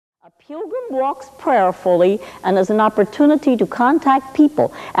Pilgrim walks prayerfully and is an opportunity to contact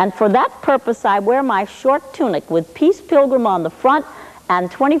people. And for that purpose, I wear my short tunic with Peace Pilgrim on the front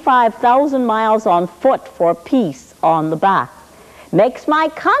and 25,000 miles on foot for peace on the back. Makes my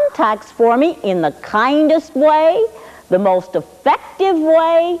contacts for me in the kindest way, the most effective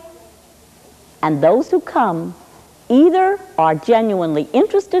way, and those who come either are genuinely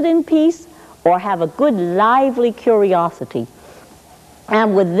interested in peace or have a good, lively curiosity.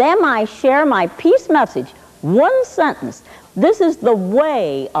 And with them I share my peace message. One sentence. This is the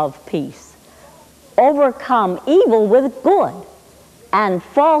way of peace. Overcome evil with good, and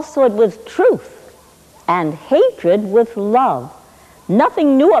falsehood with truth, and hatred with love.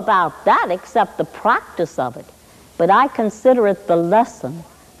 Nothing new about that except the practice of it. But I consider it the lesson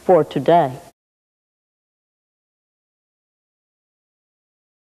for today.